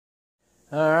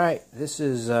Alright, this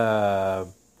is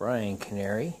Brian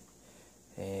Canary,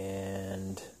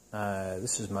 and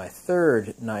this is my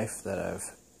third knife that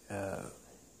I've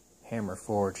hammer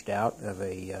forged out of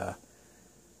a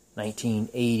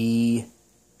 1980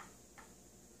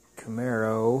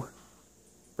 Camaro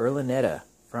Berlinetta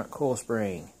front coil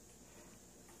spring.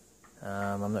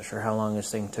 I'm not sure how long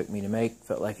this thing took me to make.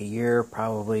 Felt like a year,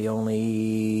 probably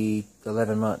only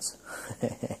 11 months.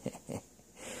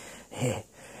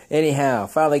 Anyhow,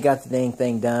 finally got the dang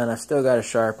thing done. I still got to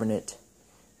sharpen it,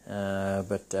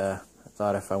 but I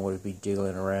thought if I would be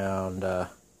jiggling around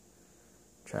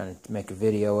trying to make a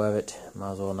video of it,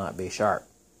 might as well not be sharp.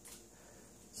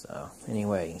 So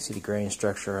anyway, you can see the grain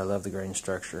structure. I love the grain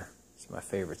structure. It's my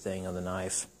favorite thing on the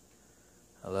knife.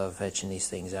 I love etching these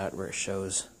things out where it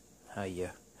shows how you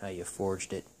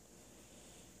forged it.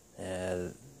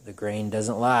 The grain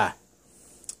doesn't lie.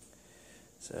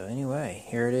 So anyway,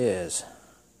 here it is.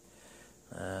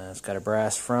 It's got a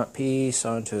brass front piece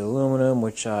onto aluminum,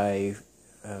 which I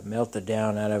melted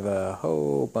down out of a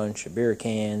whole bunch of beer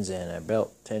cans and a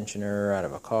belt tensioner out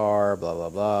of a car, blah blah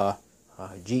blah.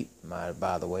 A Jeep,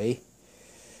 by the way.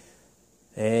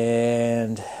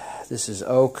 And this is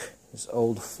oak, this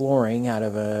old flooring out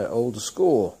of an old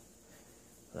school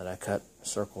that I cut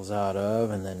circles out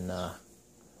of, and then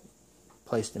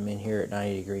placed them in here at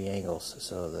 90-degree angles,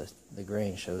 so the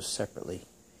grain shows separately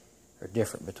or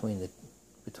different between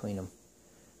them.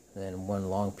 And then one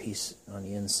long piece on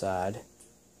the inside.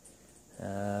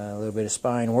 A little bit of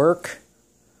spine work,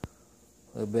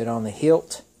 a little bit on the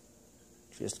hilt.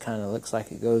 Just kind of looks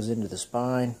like it goes into the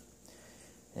spine,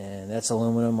 and that's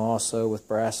aluminum also with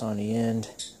brass on the end.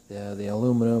 The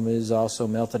aluminum is also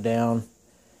melted down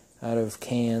out of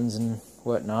cans and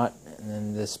whatnot, and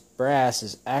then this brass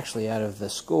is actually out of the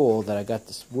school that I got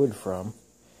this wood from.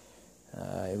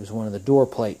 It was one of the door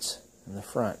plates in the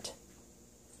front.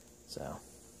 So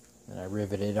then I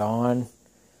riveted on,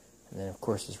 and then of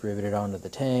course it's riveted onto the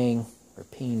tang, or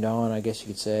peened on, I guess you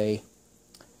could say.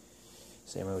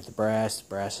 Same way with the brass. The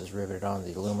brass is riveted on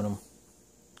the aluminum.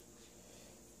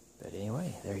 But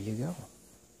anyway, there you go.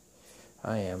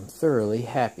 I am thoroughly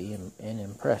happy and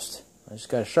impressed. I just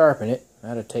got to sharpen it.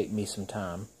 That'll take me some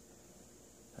time.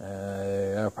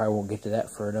 I probably won't get to that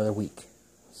for another week.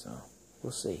 So,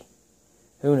 we'll see.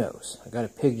 Who knows? I got a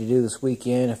pig to do this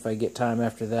weekend. If I get time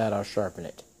after that, I'll sharpen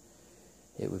it.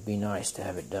 It would be nice to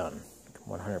have it done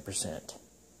 100%.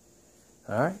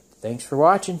 Alright, thanks for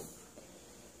watching.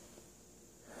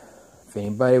 If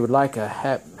anybody would like to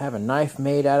have a knife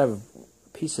made out of a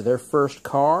piece of their first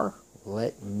car,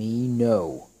 let me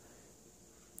know.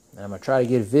 And I'm going to try to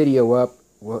get a video up,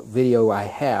 what video I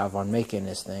have on making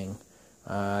this thing.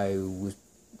 I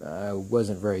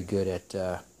wasn't very good at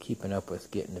keeping up with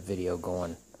getting the video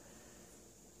going.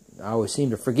 I always seem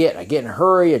to forget. I get in a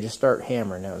hurry, I just start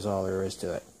hammering. That was all there is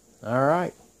to it.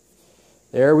 Alright.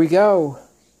 There we go.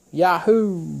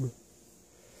 Yahoo!